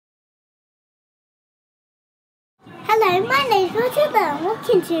Hello, my name's Matilda and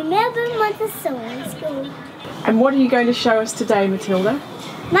welcome to Melbourne Montessori School. And what are you going to show us today, Matilda?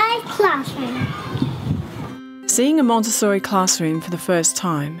 My classroom. Seeing a Montessori classroom for the first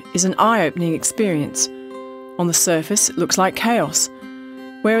time is an eye-opening experience. On the surface, it looks like chaos.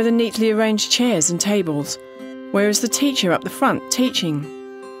 Where are the neatly arranged chairs and tables? Where is the teacher up the front teaching?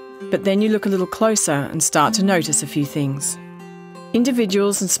 But then you look a little closer and start to notice a few things.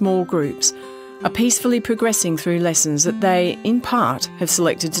 Individuals and small groups are peacefully progressing through lessons that they, in part, have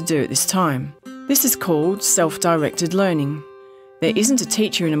selected to do at this time. This is called self-directed learning. There isn't a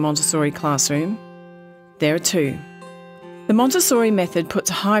teacher in a Montessori classroom. There are two. The Montessori method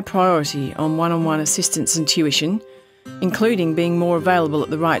puts a high priority on one-on-one assistance and tuition, including being more available at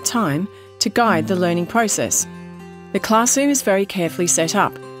the right time to guide the learning process. The classroom is very carefully set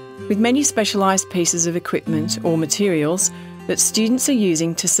up, with many specialised pieces of equipment or materials that students are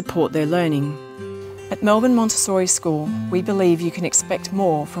using to support their learning. At Melbourne Montessori School, we believe you can expect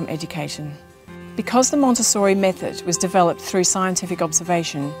more from education. Because the Montessori method was developed through scientific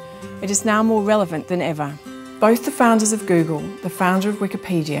observation, it is now more relevant than ever. Both the founders of Google, the founder of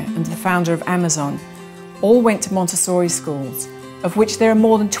Wikipedia and the founder of Amazon all went to Montessori schools, of which there are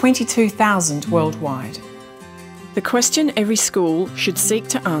more than 22,000 worldwide. The question every school should seek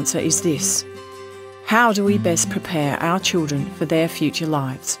to answer is this: how do we best prepare our children for their future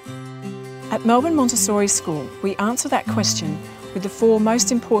lives? At Melbourne Montessori School, we answer that question with the 4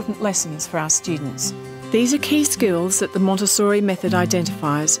 most important lessons for our students. These are key skills that the Montessori method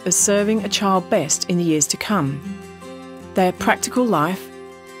identifies as serving a child best in the years to come. They are practical life,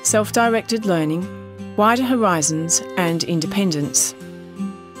 self-directed learning, wider horizons and independence.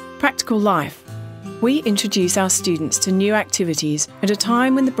 Practical life. We introduce our students to new activities at a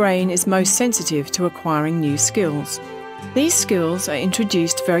time when the brain is most sensitive to acquiring new skills. These skills are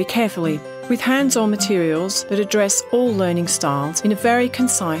introduced very carefully, with hands-on materials that address all learning styles in a very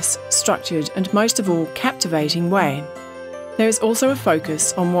concise, structured and most of all captivating way. There is also a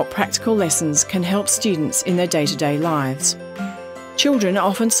focus on what practical lessons can help students in their day-to-day lives. Children are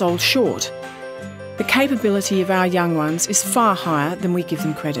often sold short. The capability of our young ones is far higher than we give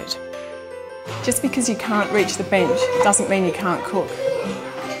them credit. Just because you can't reach the bench doesn't mean you can't cook.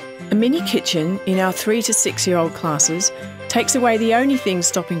 A mini kitchen in our 3 to 6-year-old classes takes away the only thing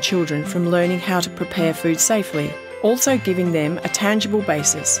stopping children from learning how to prepare food safely, also giving them a tangible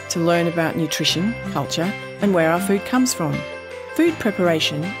basis to learn about nutrition, culture, and where our food comes from. Food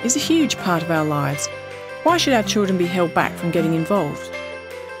preparation is a huge part of our lives. Why should our children be held back from getting involved?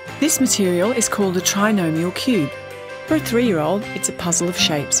 This material is called a trinomial cube. For a 3-year-old, it's a puzzle of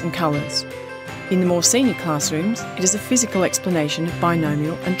shapes and colours. In the more senior classrooms, it is a physical explanation of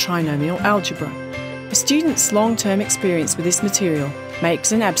binomial and trinomial algebra. A student's long-term experience with this material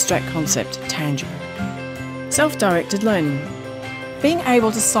makes an abstract concept tangible. Self-directed learning. Being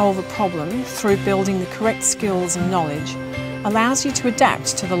able to solve a problem through building the correct skills and knowledge allows you to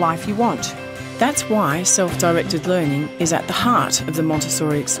adapt to the life you want. That's why self-directed learning is at the heart of the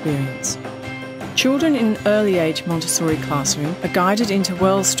Montessori experience. Children in an early-age Montessori classroom are guided into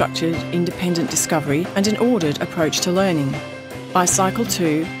well-structured, independent discovery and an ordered approach to learning. By Cycle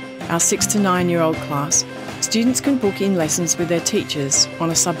 2, our 6 to 9-year-old class, students can book in lessons with their teachers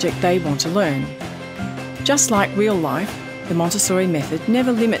on a subject they want to learn. Just like real life, the Montessori method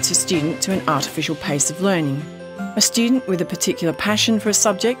never limits a student to an artificial pace of learning. A student with a particular passion for a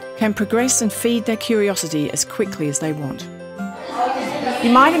subject can progress and feed their curiosity as quickly as they want.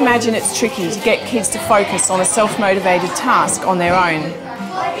 You might imagine it's tricky to get kids to focus on a self-motivated task on their own.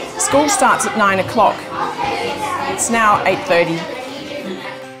 School starts at 9 o'clock. It's now 8:30.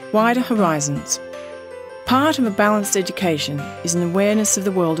 Wider horizons. Part of a balanced education is an awareness of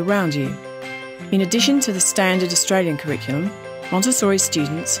the world around you. In addition to the standard Australian curriculum, Montessori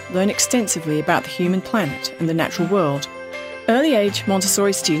students learn extensively about the human planet and the natural world. Early-age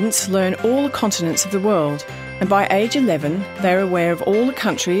Montessori students learn all the continents of the world, and by age 11 they are aware of all the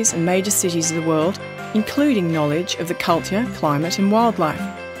countries and major cities of the world, including knowledge of the culture, climate and wildlife.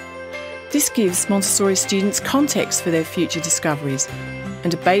 This gives Montessori students context for their future discoveries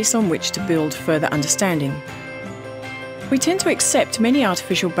and a base on which to build further understanding. We tend to accept many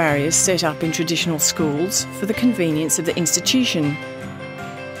artificial barriers set up in traditional schools for the convenience of the institution.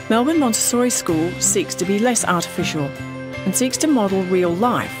 Melbourne Montessori School seeks to be less artificial and seeks to model real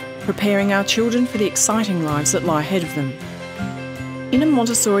life, preparing our children for the exciting lives that lie ahead of them. In a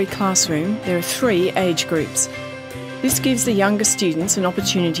Montessori classroom, there are 3 age groups. This gives the younger students an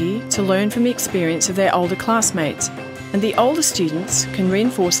opportunity to learn from the experience of their older classmates, and the older students can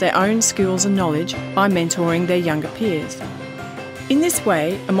reinforce their own skills and knowledge by mentoring their younger peers. In this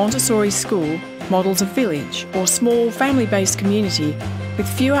way, a Montessori school models of village or small family-based community with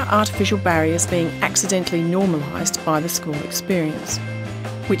fewer artificial barriers being accidentally normalised by the school experience.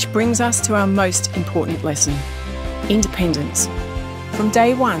 Which brings us to our most important lesson: independence. From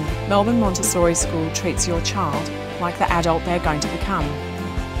day one, Melbourne Montessori School treats your child like the adult they're going to become.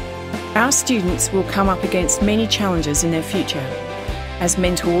 Our students will come up against many challenges in their future. As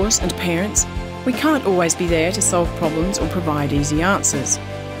mentors and parents, we can't always be there to solve problems or provide easy answers.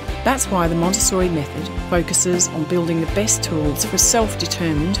 That's why the Montessori Method focuses on building the best tools for a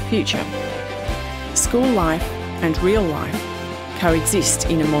self-determined future. School life and real life coexist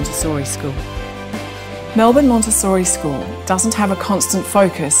in a Montessori school. Melbourne Montessori School doesn't have a constant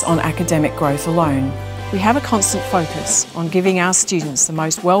focus on academic growth alone. We have a constant focus on giving our students the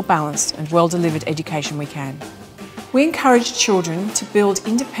most well-balanced and well-delivered education we can. We encourage children to build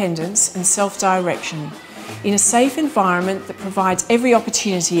independence and self-direction in a safe environment that provides every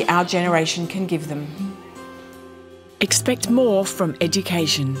opportunity our generation can give them. Expect more from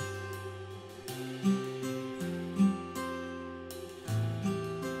education.